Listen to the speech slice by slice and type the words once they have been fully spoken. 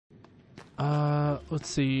Let's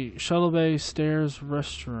see. Shuttle bay, stairs,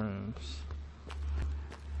 restrooms.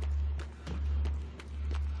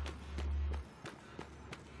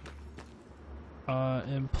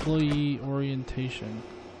 Employee orientation.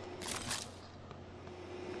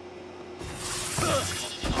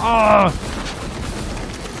 Ah!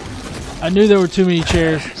 I knew there were too many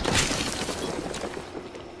chairs.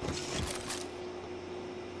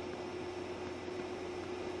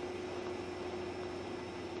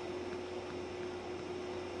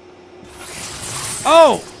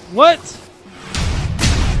 Oh! What?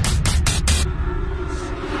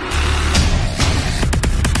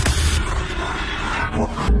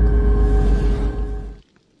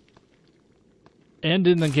 And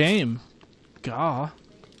in the game. Gah.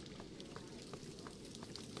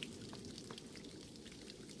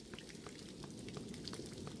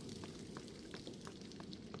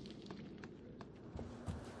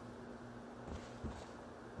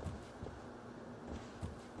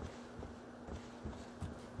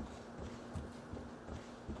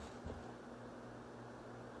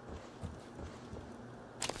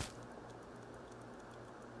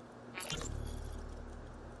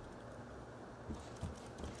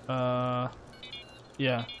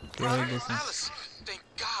 Yeah. Go ahead, listen. Alice, thank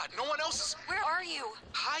God, no one else is... Where are you?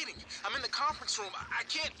 Hiding. I'm in the conference room. I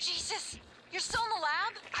can't... Jesus! You're still in the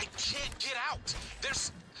lab? I can't get out.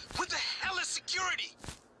 There's... What the hell is security?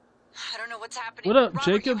 I don't know what's happening. What up,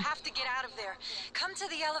 Robert, Jacob? you have to get out of there. Come to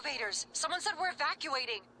the elevators. Someone said we're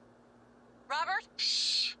evacuating. Robert?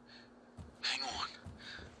 Shh. Hang on.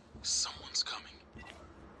 Someone's coming.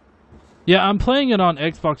 Yeah, I'm playing it on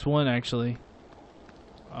Xbox One, actually.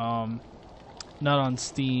 Not on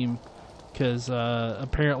Steam, because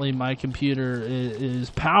apparently my computer is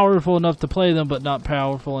powerful enough to play them, but not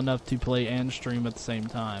powerful enough to play and stream at the same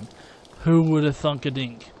time. Who would have thunk a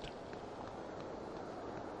dink?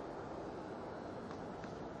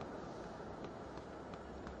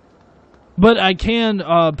 But I can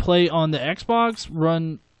play on the Xbox,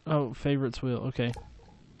 run... Oh, favorites wheel, okay.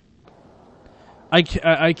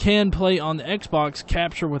 I can play on the Xbox,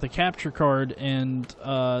 capture with a capture card, and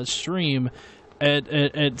stream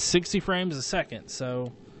at 60 frames a second,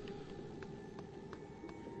 so...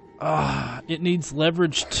 it needs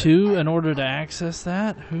leverage 2 in order to access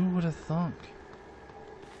that? Who would have thunk?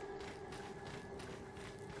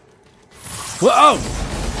 Whoa!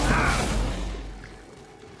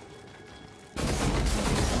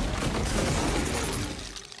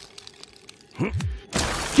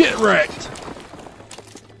 Get wrecked!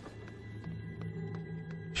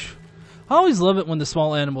 I always love it when the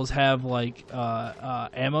small animals have, like,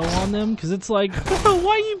 ammo on them, because it's like,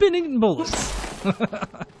 why you been eating bullets?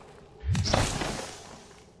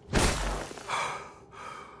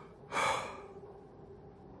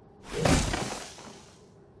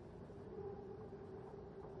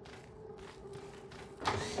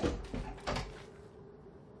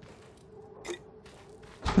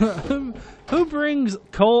 Who brings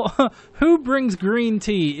who brings green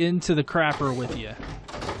tea into the crapper with you?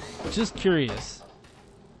 Just curious.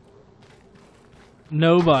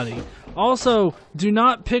 Nobody. Also, do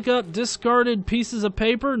not pick up discarded pieces of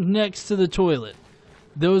paper next to the toilet.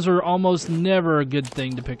 Those are almost never a good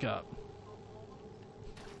thing to pick up.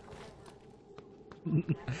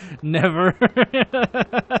 Never.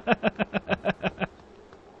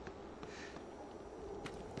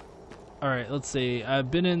 Alright, let's see. I've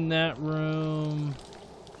been in that room.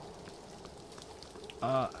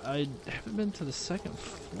 I haven't been to the second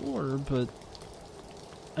floor, but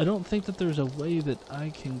I don't think that there's a way that I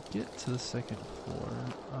can get to the second floor.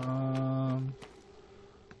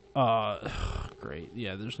 Great.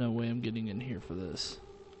 Yeah, there's no way I'm getting in here for this.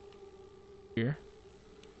 Here.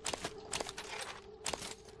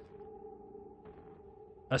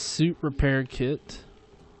 A suit repair kit.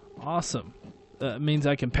 Awesome. That means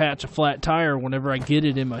I can patch a flat tire whenever I get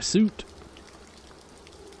it in my suit.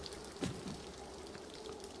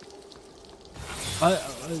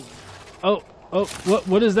 Oh,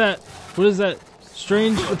 what is that? What is that?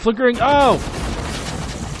 Strange flickering. Oh!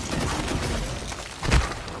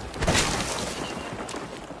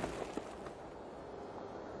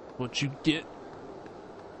 What you get?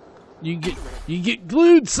 You get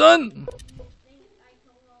glued, son!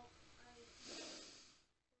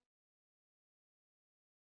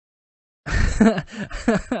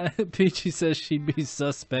 Peachy says she'd be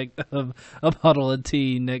suspect of a bottle of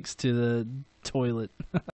tea next to the toilet.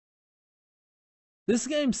 This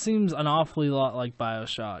game seems an awfully lot like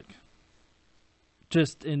BioShock.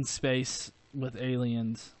 Just in space with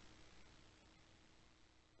aliens.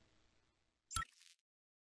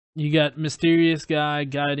 You got mysterious guy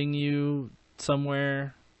guiding you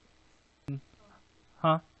somewhere.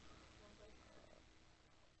 Huh?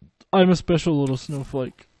 I'm a special little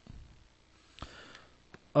snowflake.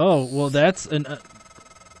 Oh, well, that's an...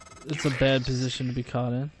 it's a bad position to be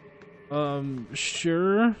caught in.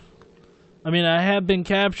 Sure. I mean, I have been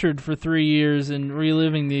captured for 3 years and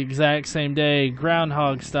reliving the exact same day,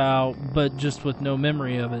 Groundhog style, but just with no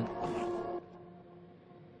memory of it.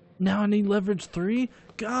 Now I need leverage 3?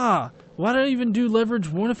 Gah! Why did I even do leverage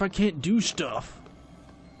 1 if I can't do stuff?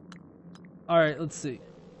 Alright, let's see.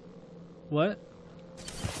 What?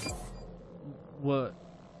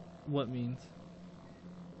 What means?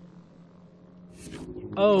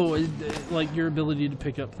 Oh, like your ability to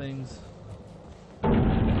pick up things.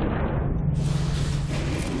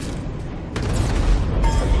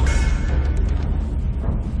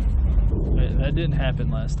 Wait, that didn't happen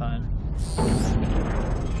last time.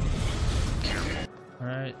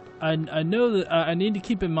 Alright. I know that I need to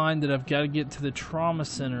keep in mind that I've got to get to the trauma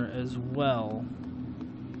center as well.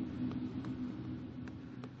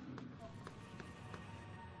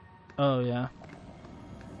 Oh, yeah.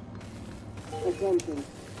 Attention.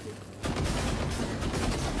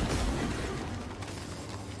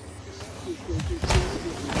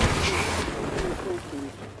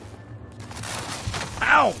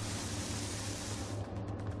 Ow!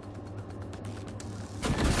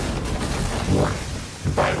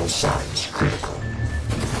 Vital signs critical.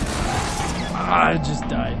 I just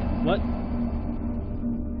died. What?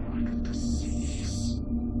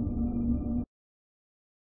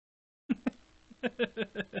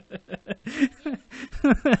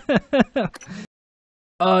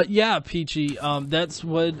 Yeah, Peachy. That's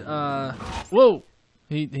what, whoa!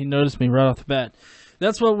 He noticed me right off the bat.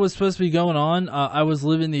 That's what was supposed to be going on. I was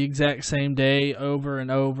living the exact same day over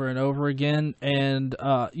and over and over again. And,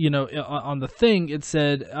 you know, on the thing, it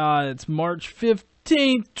said, it's March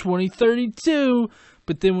 15th, 2032.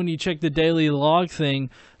 But then when you check the daily log thing,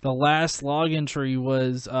 the last log entry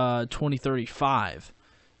was 2035.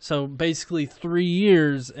 So basically 3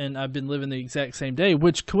 years, and I've been living the exact same day,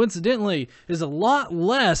 which coincidentally is a lot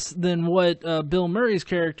less than what Bill Murray's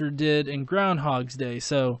character did in Groundhog's Day.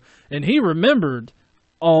 So, and he remembered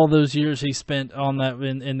all those years he spent on that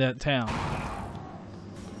in that town.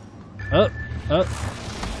 Up, up.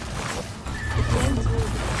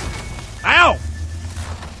 Ow!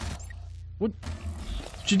 What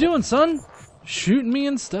you doing, son? Shooting me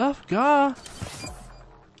and stuff? Gah.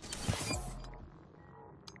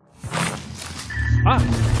 Ah!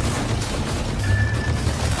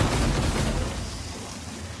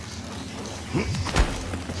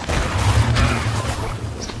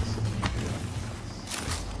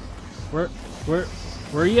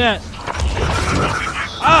 Where you at?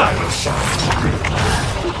 Ah!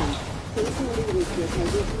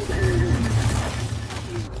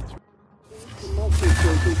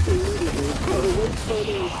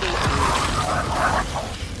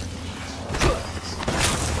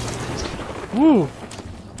 Woo!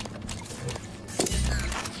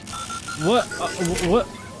 What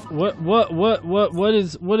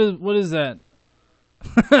is that?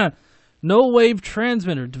 Null wave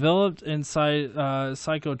transmitter developed inside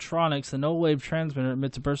psychotronics. The null wave transmitter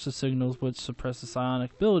emits a burst of signals which suppress the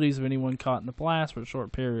psionic abilities of anyone caught in the blast for a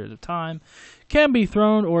short period of time. Can be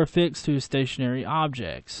thrown or affixed to stationary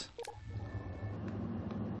objects.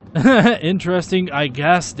 Interesting, I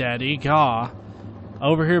guess, Daddy. Gah.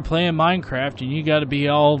 Over here playing Minecraft, and you gotta be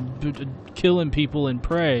all killing people and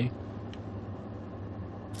prey.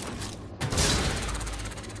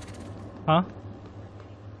 Huh?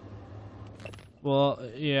 Well,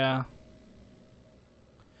 yeah.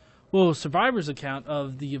 Well, survivor's account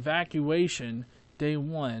of the evacuation, day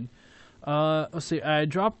 1. Let's see, I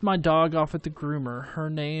dropped my dog off at the groomer. Her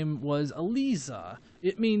name was Eliza.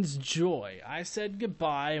 It means joy. I said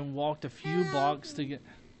goodbye and walked a few blocks to get...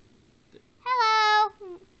 Hello.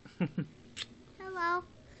 Hello.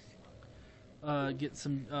 Get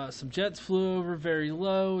some jets flew over very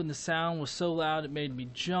low, and the sound was so loud it made me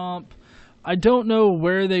jump. I don't know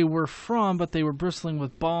where they were from, but they were bristling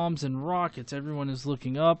with bombs and rockets. Everyone is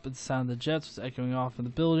looking up, and the sound of the jets was echoing off in the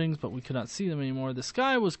buildings, but we could not see them anymore. The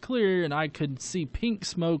sky was clear, and I could see pink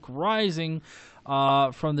smoke rising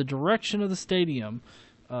from the direction of the stadium.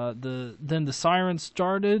 Then the sirens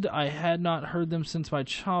started. I had not heard them since my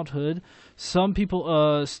childhood. Some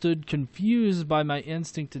people stood confused by my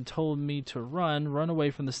instinct and told me to run away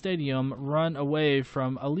from the stadium, run away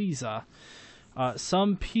from Eliza.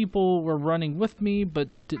 Some people were running with me, but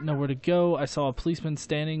didn't know where to go. I saw a policeman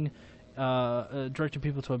standing, directing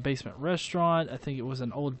people to a basement restaurant. I think it was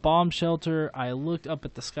an old bomb shelter. I looked up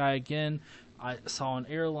at the sky again. I saw an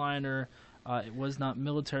airliner. It was not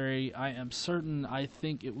military. I am certain. I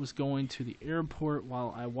think it was going to the airport.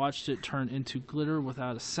 While I watched it turn into glitter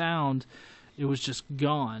without a sound, it was just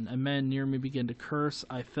gone. A man near me began to curse.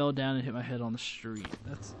 I fell down and hit my head on the street.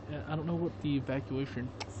 I don't know what the evacuation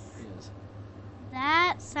is.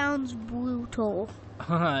 That sounds brutal.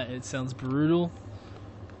 It sounds brutal.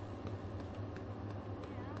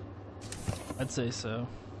 I'd say so.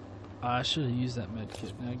 I should have used that med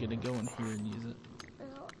kit. Now I gotta go in here and use it.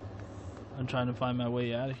 I'm trying to find my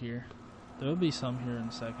way out of here. There'll be some here in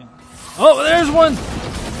a second. Oh, there's one!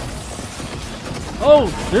 Oh,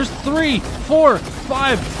 there's 3, 4,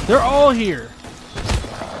 5. They're all here.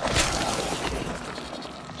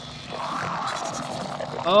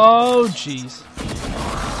 Oh, jeez.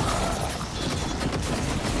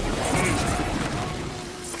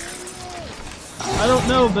 I don't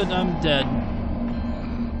know, but I'm dead.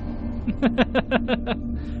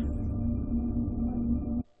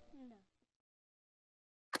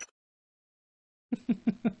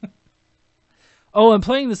 Oh, I'm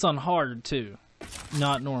playing this on hard too,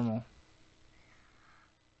 not normal.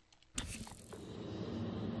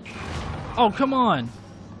 Oh, come on.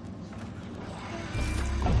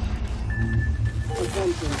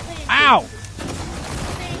 Ow!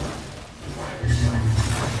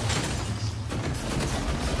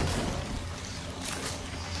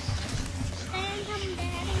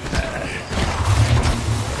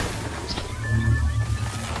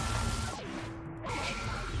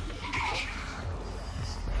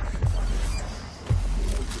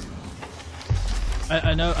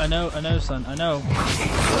 I know, son, I know.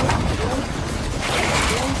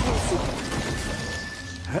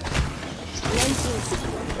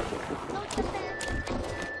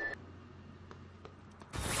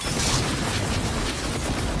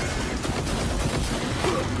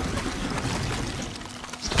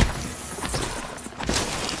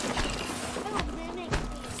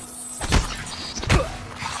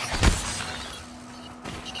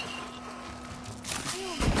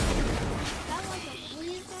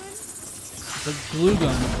 The glue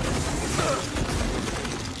gun.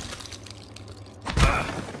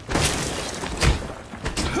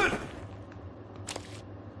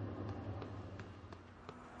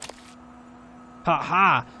 Ha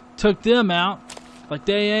ha! Took them out like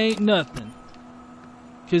they ain't nothing.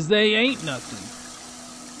 'Cause they ain't nothing.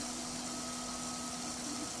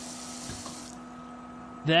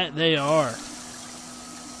 That they are.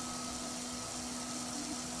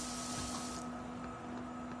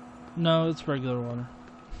 No, it's regular water.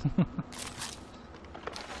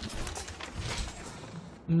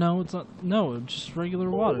 No, it's not. No, it's just regular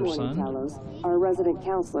water, Good morning, son. Talos. Our resident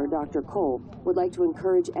counselor, Dr. Cole, would like to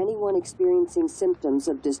encourage anyone experiencing symptoms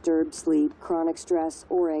of disturbed sleep, chronic stress,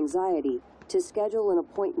 or anxiety to schedule an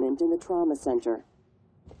appointment in the trauma center.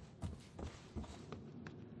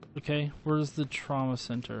 Okay, where's the trauma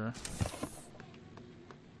center?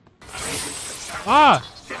 Ah!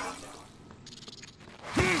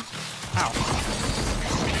 Ow.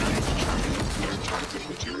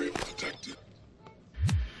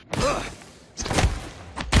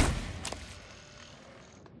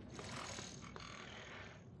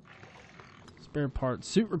 Spare parts.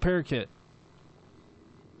 Suit repair kit.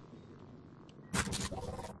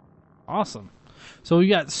 Awesome. So we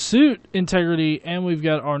got suit integrity and we've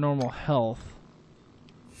got our normal health.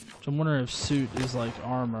 So I'm wondering if suit is like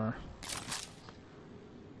armor.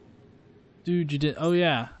 Dude, you did. Oh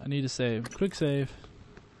yeah, I need to save. Quick save.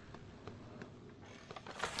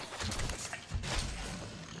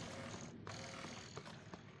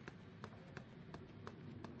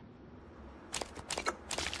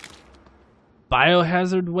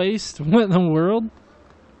 Biohazard waste? What in the world?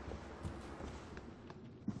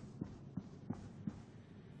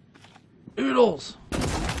 Oodles!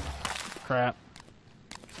 Crap.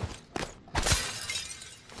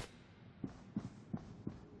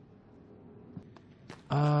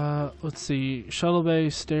 Let's see. Shuttle bay,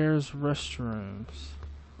 stairs, restrooms.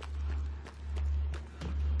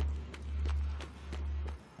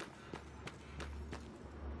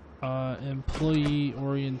 Employee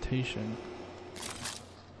orientation.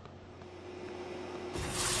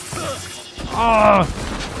 Ah!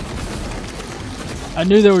 I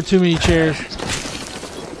knew there were too many chairs.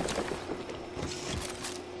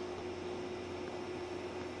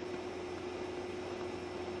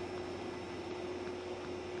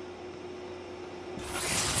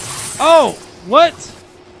 Oh! What?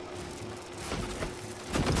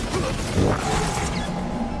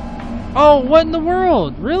 Oh, what in the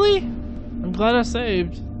world? Really? I'm glad I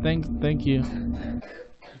saved. Thank you.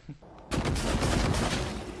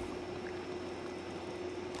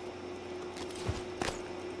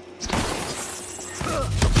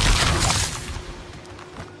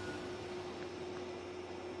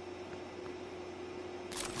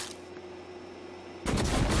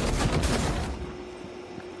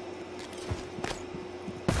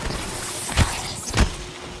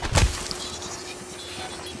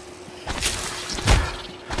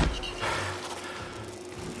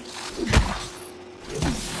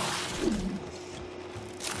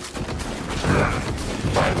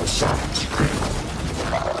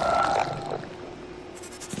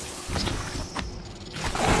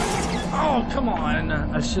 Oh, come on.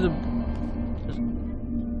 I should have...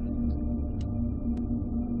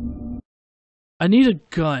 I need a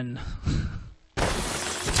gun.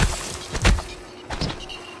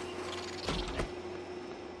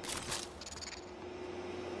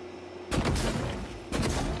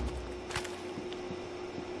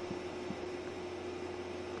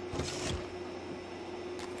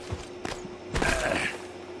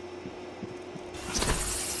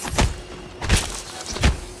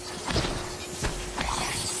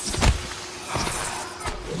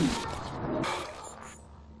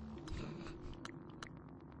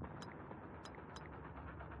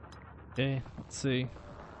 Okay, let's see.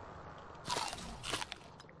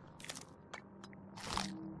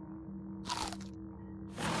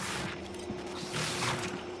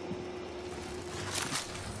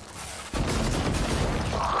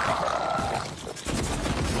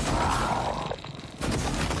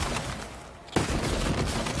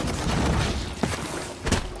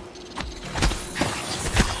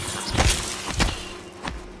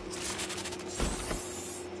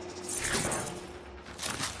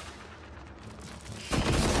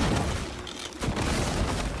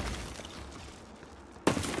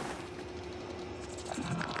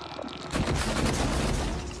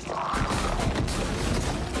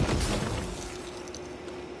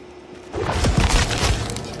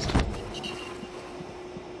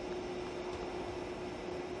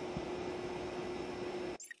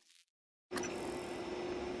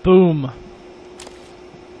 Boom.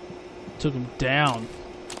 Took him down.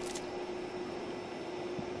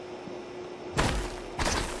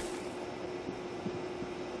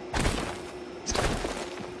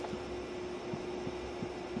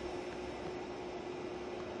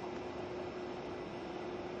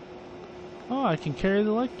 Oh, I can carry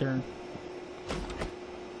the lectern.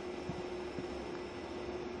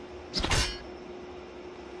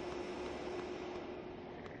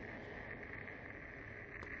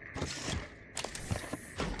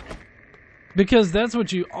 Because that's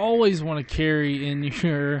what you always want to carry in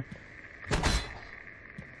your...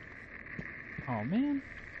 Oh man,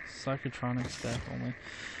 psychotronic staff only.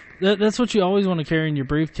 That's what you always want to carry in your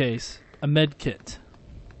briefcase. A med kit.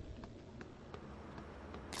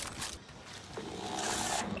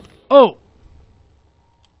 Oh!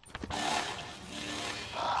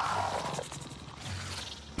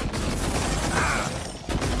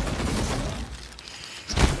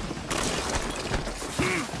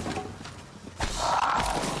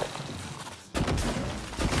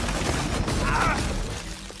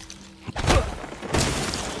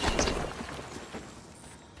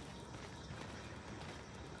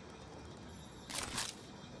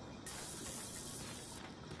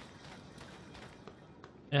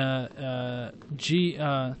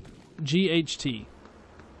 GHT.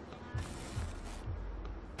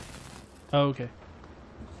 Oh, okay.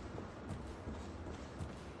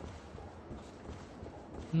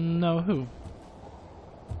 No, who?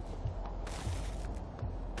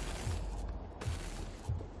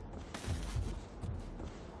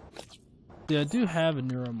 Yeah, I do have a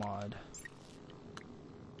neuromod.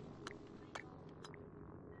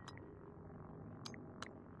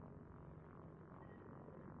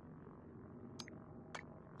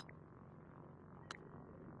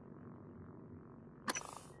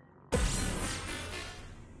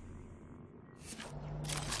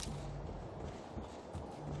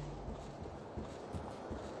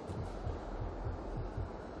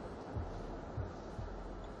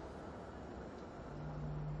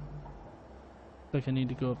 Like I need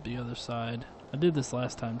to go up the other side. I did this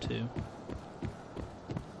last time too.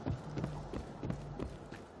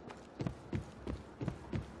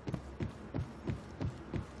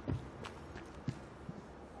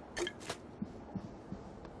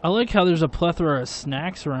 I like how there's a plethora of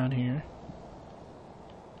snacks around here.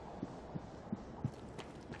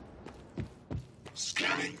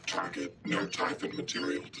 Scanning target. No Typhon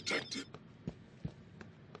material detected.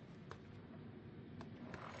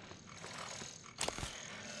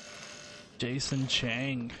 Jason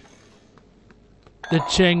Chang. The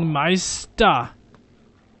Chang Meister.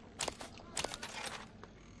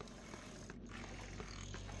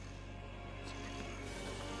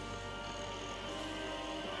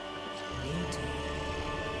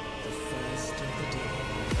 The first of the day.